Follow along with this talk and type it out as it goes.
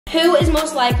Who is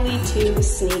most likely to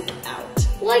sneak out?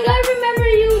 Like, I remember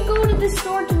you would go to the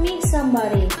store to meet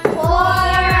somebody.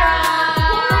 Cora!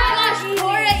 Oh my gosh,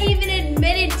 Cora even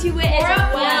admitted to it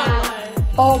as well.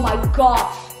 Oh my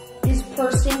gosh, this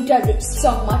person does it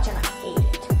so much and I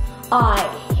hate it. I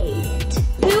hate it.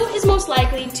 Who is most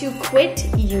likely to quit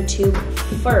YouTube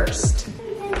first?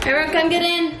 Everyone come get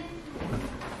in.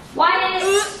 Wyatt,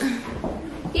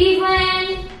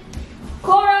 Evelyn,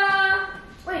 Cora.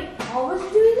 Wait, all of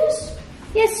us doing this?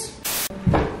 Yes.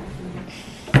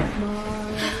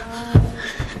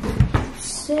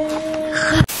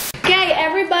 Okay,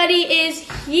 everybody is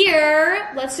here.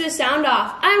 Let's do a sound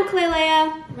off. I'm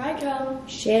Klailea. Michael.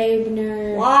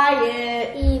 Shabner.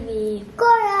 Wyatt. Evie.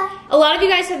 Cora. A lot of you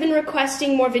guys have been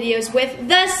requesting more videos with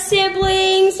the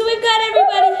siblings, so we've got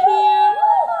everybody here.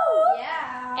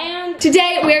 And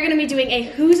today we're going to be doing a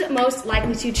Who's Most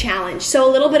Likely To challenge. So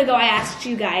a little bit ago I asked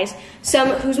you guys some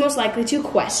Who's Most Likely To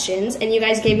questions, and you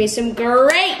guys gave me some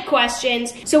great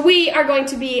questions. So we are going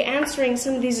to be answering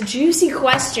some of these juicy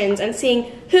questions and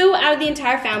seeing who out of the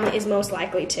entire family is most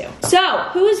likely to. So,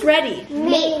 who is ready?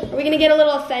 Me. Are we going to get a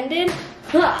little offended?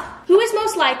 Huh. Who is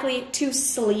most likely to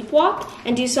sleepwalk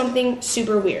and do something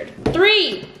super weird?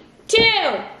 3, 2,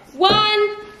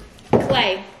 1,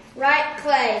 Clay. Right,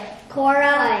 Clay.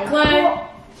 Cora. Clay.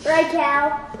 Right,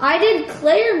 Cal. I did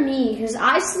Clay or me, because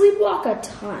I sleepwalk a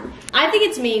ton. I think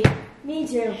it's me. Me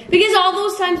too. Because all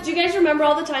those times, do you guys remember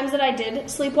all the times that I did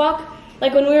sleepwalk?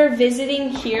 Like when we were visiting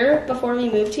here before we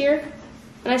moved here,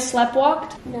 and I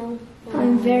sleptwalked? No.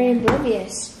 I'm very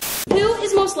oblivious. Who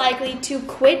is most likely to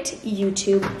quit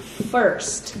YouTube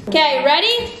first? Okay,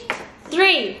 ready?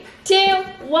 3, 2,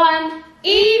 1,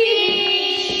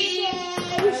 Evie!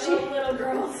 Little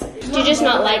girls. Do you just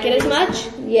not like it as much?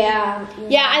 Yeah.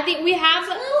 Yeah, I think we have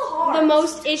the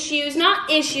most issues, not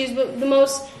issues, but the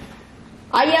most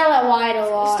I yell at Wyatt a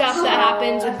lot. stuff that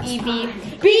happens with Evie.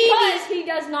 Because he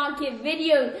does not get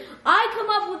videos. I come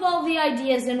up with all the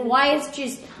ideas and Wyatt's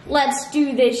just, let's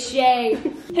do this shit.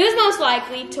 Who's most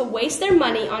likely to waste their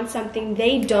money on something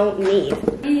they don't need?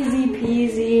 Easy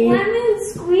peasy. Lemon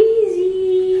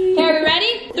squeezy. Okay, are we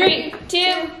ready? 3,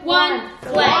 2, 1,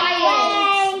 Clay.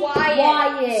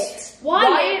 Wyatt. Wyatt,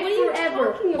 what are you forever.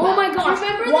 talking about? Oh my gosh.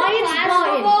 Remember Wyatt's the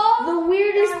button. plastic The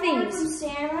weirdest things.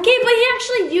 Okay, but he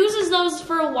actually uses those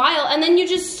for a while, and then you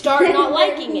just start not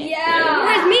liking it. Yeah.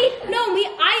 Whereas me,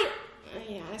 I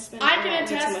I can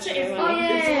attest to it. Oh,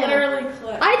 yeah. It's literally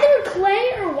Clay. Either Clay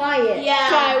or Wyatt. Yeah.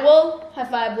 Okay, well, high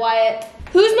five, Wyatt.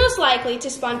 Who's most likely to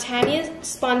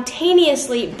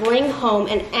spontaneously bring home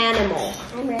an animal?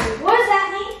 I'm ready. What does that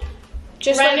mean?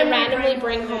 Just randomly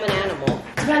bring home an animal.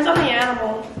 Depends on the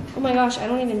animal. Oh my gosh, I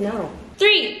don't even know.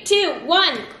 3, 2,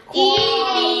 1.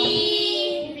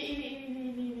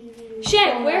 Evie.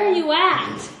 Shit, where are you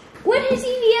at? When has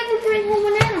Evie ever bring home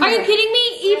an animal? Are you kidding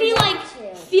me? Evie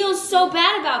feels so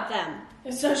bad about them.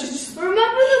 And so she just Remember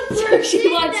the person She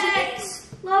wants that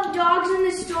loved dogs in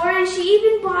the store, and she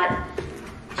even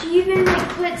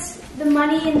puts the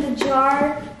money in the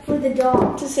jar for the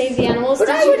dog. To save the animals. But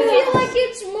Did I you would do feel that? like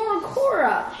it's more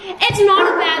Cora. It's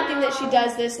not a bad thing that she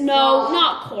does this. No,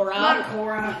 not Cora. not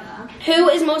Cora. Who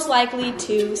is most likely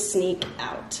to sneak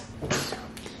out?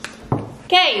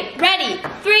 Okay, ready?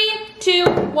 3, 2,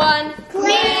 1.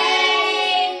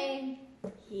 Clay.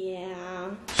 Yeah.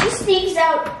 She sneaks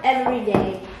out every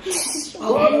day.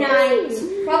 At night.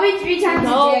 Probably 3 times a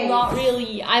No, day. not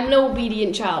really. I'm an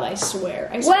obedient child, I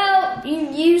swear. Well, you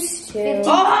used to. 15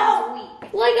 times a week.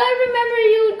 Like, I remember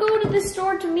you would go to the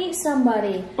store to meet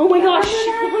somebody. Oh my gosh,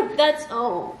 that's,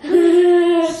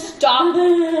 Stop.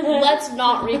 Let's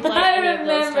not replay any of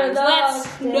those remember times.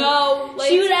 those. No.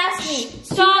 She would ask me.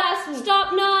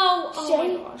 Stop, no. Oh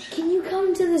Shay, my gosh. can you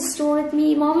come to the store with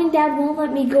me? Mom and Dad won't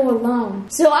let me go alone.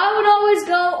 So I would always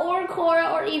go, or Cora,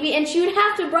 or Evie, and she would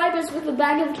have to bribe us with a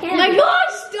bag of candy. Oh my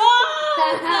gosh,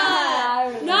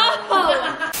 stop! No!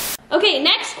 Okay,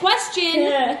 next question.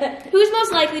 Who's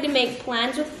most likely to make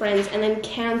plans with friends and then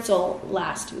cancel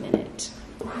last minute?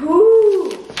 Who?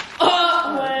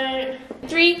 Wait.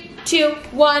 3, 2,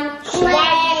 1.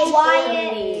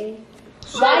 Wyatt.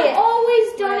 I've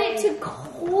always done it to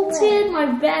Colton, my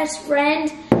best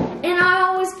friend, and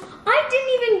I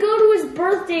didn't even go to his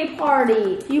birthday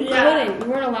party. You couldn't. You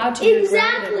weren't allowed to. You were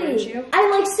grounded, weren't Exactly. you?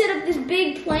 I set up this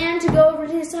big plan to go over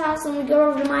to his house, and we go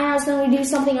over to my house, and we do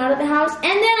something out of the house, and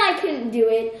then I couldn't do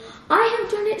it. I have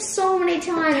done it so many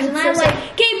times, and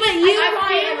Okay, but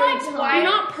you're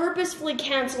not purposefully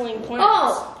canceling plans.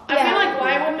 Oh, I feel like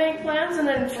Wyatt would make plans and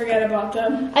then forget about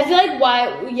them. I feel like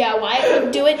Wyatt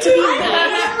would do it to be nice.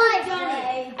 I've done it.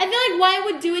 I feel like Wyatt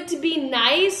would do it to be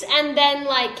nice and then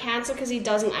like cancel because he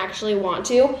doesn't actually want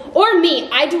to. Or me,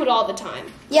 I do it all the time.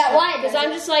 Yeah, Wyatt. Because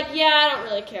I'm just like, yeah, I don't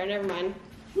really care. Never mind.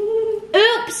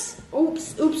 Oops.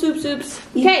 Oops. Oops. Oops. Oops.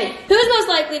 Okay, who's most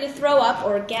likely to throw up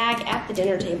or gag at the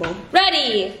dinner table?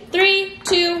 Ready? 3,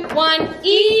 2, 1.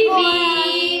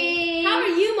 Evie. How are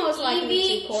you most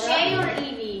likely to, Cora? Shay, or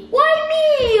Evie? Why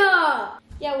me?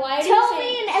 Yeah, why? Tell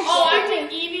me an extra. Oh, I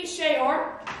think Evie, Shay,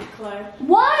 or Clay.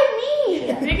 Why me?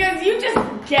 Because you just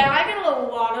gag at a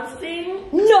lot of things.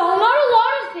 No, not a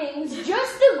lot of things.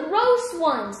 Just the gross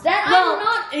ones. That I'm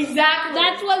not. Exactly.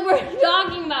 That's what we're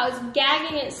talking about. Is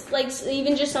gagging. It's like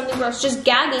even just something gross. Just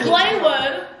gagging. Clay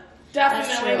would. That's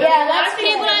Definitely. true. Yeah, that's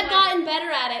Okay, but I've gotten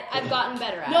better at it. I've gotten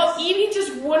better at it. No, Evie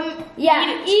just wouldn't.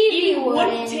 Yeah, Evie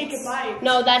wouldn't take a bite.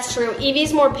 No, that's true.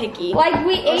 Evie's more picky. Like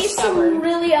we Or ate stubborn. some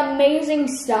really amazing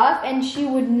stuff, and she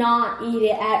would not eat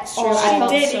it at True, all. I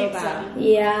felt did so eat bad. some. I got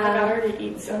Yeah. her to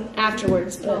eat some.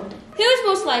 Afterwards, but who's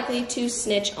most likely to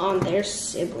snitch on their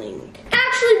sibling?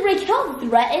 Actually, Raquel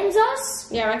threatens us.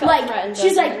 Yeah, Raquel Like threatens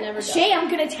she's us, but never like, does. Shay, I'm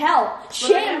gonna tell.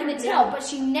 Shay, I I'm never gonna do. tell, but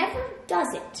she never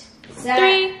does it.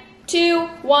 3, 2,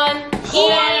 1.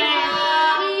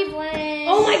 Evelyn.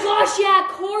 Oh my gosh, yeah,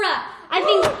 Cora. I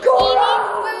think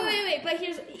Cora! Wait. But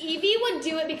here's Evie would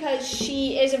do it because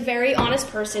she is a very honest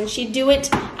person. She'd do it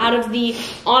out of the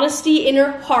honesty in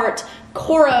her heart.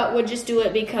 Cora would just do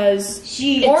it because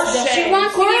She Or it's the- Shay. she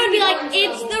wants. Cora would be like, Cora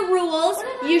 "It's the rules.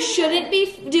 You shouldn't be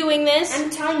doing this. I'm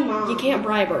telling Mom. You can't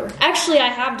bribe her." Actually, I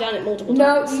have done it multiple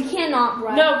No, times. you cannot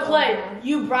bribe. No, her. Clay.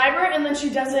 You bribe her and then she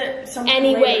does it something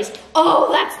Anyways, later. oh,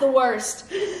 that's the worst.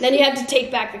 Then you have to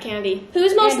take back the candy.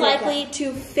 Who's most And Raquel. likely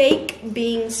to fake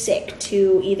being sick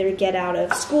to either get out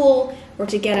of school or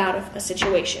to get out of a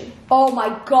situation? Oh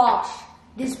my gosh,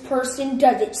 this person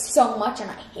does it so much, and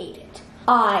I hate it.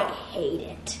 I hate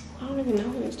it. I don't even know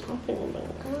who he's talking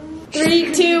about.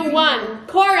 3, 2, 1.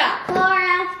 Cora.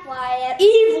 Cora, Wyatt,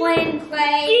 Evelyn,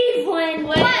 Clay, Evelyn, Clay.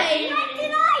 What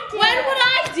did I do? When would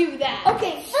I do that?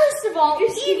 Okay, first of all,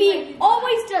 Evie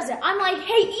always does it. I'm like,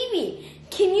 hey, Evie,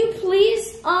 can you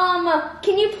please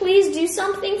do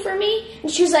something for me?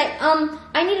 And she was like,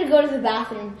 I need to go to the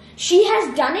bathroom. She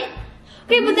has done it.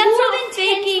 Okay, but that's more not than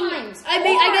 10 faking. times. I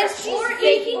mean, I guess she's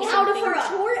faking out of something her up.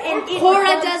 chore, and it Cora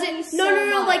bugs does me it. so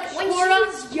No. much. Like When Cora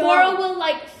she's young. Cora will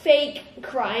like fake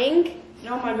crying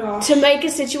Oh my gosh. to make a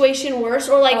situation worse,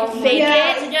 or like Oh my fake God.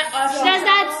 it. To get She us does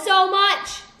that so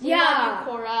much. We Yeah. love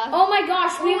you, Cora. Oh my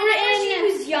gosh, we were Whenever she in.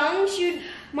 was young,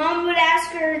 Mom would ask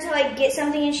her to like get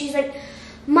something, and she's like,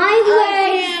 "My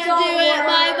I legs can't don't do it. work."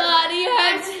 My body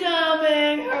My hurts.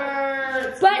 stomach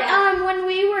hurts. But when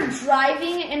we were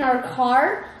driving in our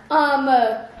car,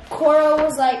 Cora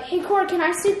was like, "Hey Cora, can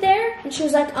I sit there?" And she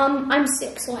was like, "I'm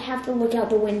sick, so I have to look out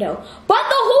the window." But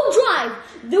the whole drive,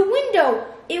 the window,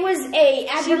 it was a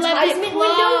advertisement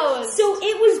window, closed. so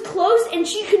it was closed and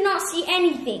she could not see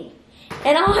anything.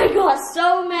 And I got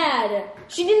so mad.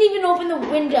 She didn't even open the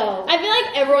window. I feel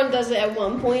like everyone does it at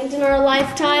one point in our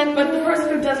lifetime. But the person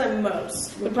who does it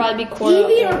most. would probably be Cora.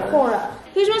 Evie or Cora?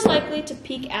 Who's most likely to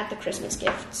peek at the Christmas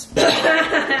gifts? 3.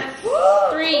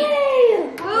 Wait,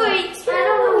 I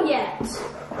don't know yet.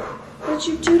 What'd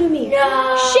you do to me?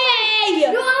 No. Shay!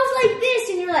 No, I was like this,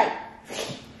 and you're like,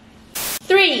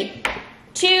 3,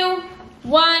 2,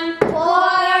 1. Cora.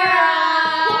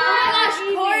 Oh my gosh,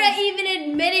 Cora even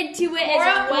admitted to it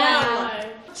as well. Yeah.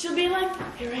 She'll be like,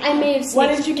 "Here I may have What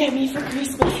sneaked. did you get me for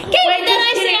Christmas?" Okay, then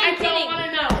I say I I'm don't kidding. want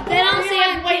to know. Then I'll You're say like,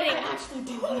 I'm "Wait, kidding. I actually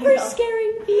do want to We're know."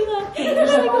 scaring Vila.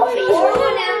 Or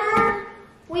whenever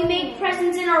we make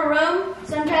presents in our room,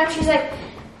 sometimes she's like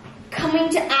coming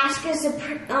to ask us a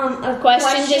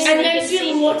Question just so And you then can she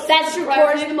see. looks That's true. right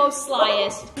Cora's in- the most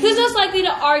slyest. Who's most likely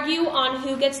to argue on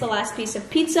who gets the last piece of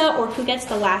pizza or who gets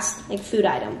the last like food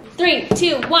item? 3,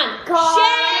 2, 1.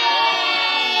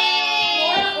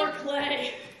 Shay! Or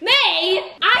Clay.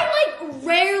 May, I like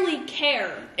rarely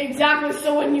care. Exactly.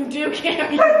 So when you do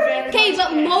care, you're very Okay, much but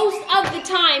care. most of the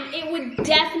time it would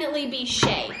definitely be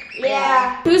Shay.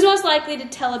 Yeah. Who's most likely to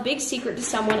tell a big secret to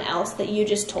someone else that you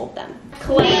just told them?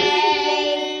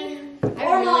 Clay. I'm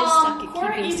really stuck at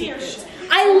Cora, keeping Evie, or secrets. Shay?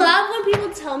 I love when people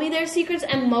tell me their secrets,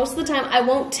 and most of the time I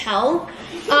won't tell.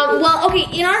 Well, okay,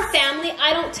 in our family,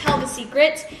 I don't tell the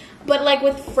secrets, but like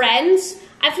with friends,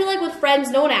 I feel like with friends,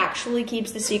 no one actually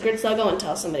keeps the secrets. They'll go and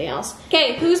tell somebody else.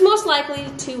 Okay, who's most likely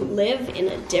to live in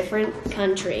a different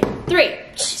country? 3,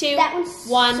 2, That one's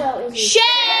 1. so easy. Shay!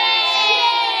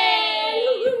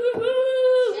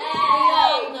 We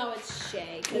all know it's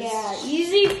Shay. 'Cause Yeah,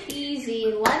 easy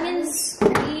peasy, lemon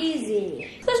squeezy.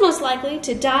 who's most likely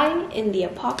to die in the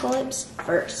apocalypse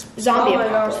first? Zombie Oh my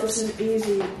gosh, apocalypse. this is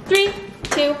easy. 3,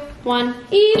 2, 1.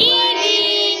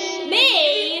 Evie!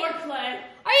 Me? Or Clay.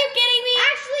 Are you kidding me?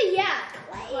 Actually, yeah.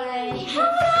 Clay. How would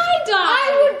I die? I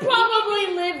would probably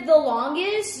live the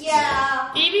longest.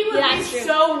 Yeah. Evie would That's be true.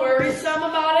 so worrisome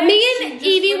about it. Me She'd and just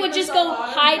Evie put would just herself go out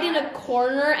and hide in die. a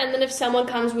corner, and then if someone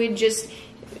comes, we'd just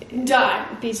Die.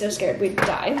 be so scared we'd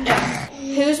die.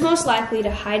 Who's most likely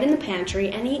to hide in the pantry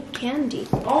and eat candy?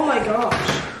 Oh my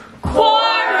gosh. Cora!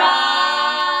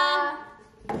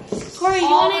 Cora, you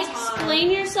All want the to time.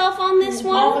 explain yourself on this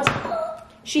one? All the time.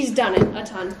 She's done it a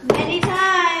ton. Many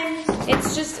times.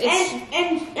 It's just, it's...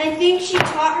 And I think she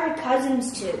taught her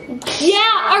cousins to. Yeah,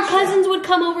 our cousins would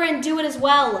come over and do it as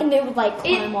well. And they would like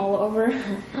climb all over.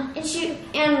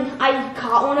 And I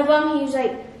caught one of them. He was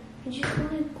like, "Did you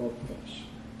find a goldfish?"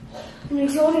 And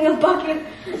he's holding a bucket,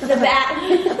 the bat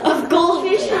of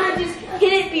goldfish, and I just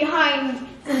hid it behind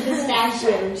some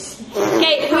pistachios.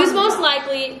 Okay, who's most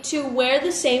likely to wear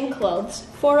the same clothes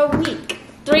for a week?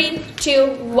 3, 2,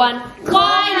 1.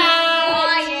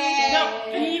 Wyatt!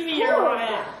 No, Evie or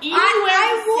Wyatt. Evie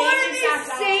I wore wears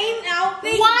the same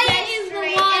outfit. Wyatt is the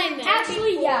yesterday one. and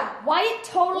Actually, yeah. Wyatt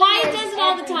totally. Wyatt wears does it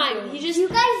all the time. everything. He just, You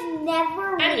guys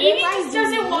never And Evie just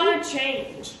doesn't want to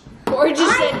change. or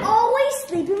just said, always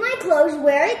sleep in my clothes,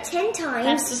 wear it 10 times.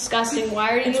 that's disgusting. Why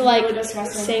are It's you like really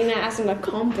disgusting. saying that as an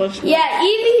accomplishment? Yeah,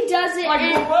 Evie does it, Like,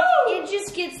 and woo! it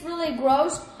just gets really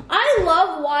gross. I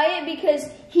love Wyatt because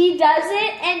he does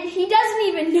it, and he doesn't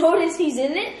even notice he's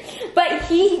in it, but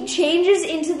he changes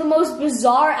into the most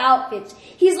bizarre outfits.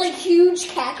 He's like huge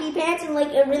khaki pants and like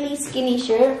a really skinny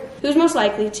shirt. Who's most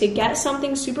likely to get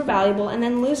something super valuable and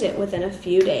then lose it within a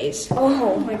few days?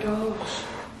 Oh my gosh.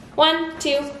 1,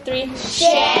 2, 3.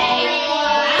 Shay.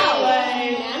 Wow.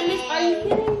 Unanimous? Are you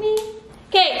kidding me?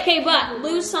 Okay, but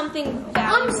lose something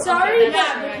valuable. I'm sorry, Okay, but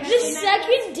that's the right.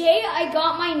 second day I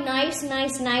got my nice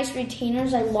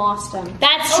retainers, I lost them.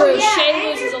 That's true. yeah, Shay and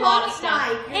loses your a lot of pocket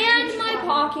stuff. knife. And my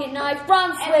pocket knife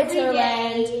from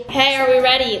Switzerland. Hey, are we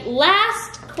ready?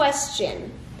 Last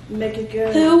question. Make it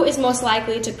good. Who is most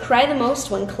likely to cry the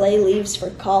most when Clay leaves for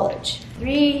college?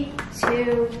 3,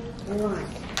 2, 1.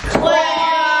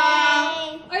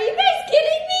 Are you guys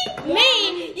kidding me?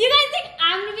 Me? You guys think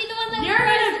I'm gonna be the one that You're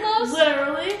cries the gonna most?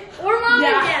 literally. Or mom Yeah.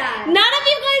 and dad. None of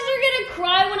you guys are gonna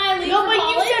cry when I leave No, for but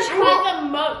college. you said cry the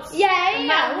most. Yeah, And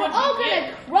that we're would all be gonna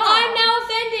it. cry. I'm now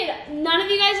offended. None of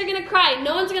you guys are gonna cry.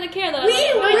 No one's gonna care that I We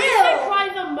leave. But you said will. cry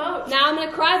the most. Now I'm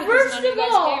gonna cry because First none of of you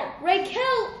guys all, care.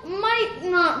 Raquel might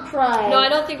not cry. No, I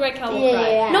don't think Raquel will Yeah, cry.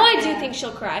 yeah, No, I yeah. do think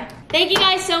she'll cry. Thank you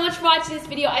guys so much for watching this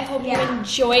video. I hope you Yeah.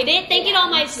 enjoyed it. Thank you to all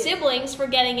my siblings for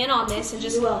getting in on this and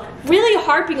just You're welcome. really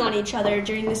harping on each other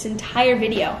during this entire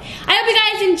video. I hope you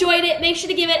guys enjoyed it. Make sure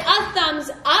to give it a thumbs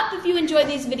up if you enjoyed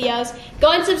these videos.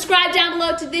 Go and subscribe down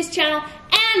below to this channel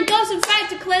and go subscribe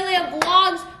to Klailea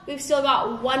Vlogs. We've still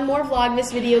got one more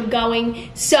Vlogmas video going,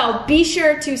 so be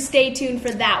sure to stay tuned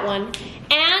for that one.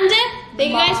 And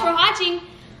thank you guys for watching.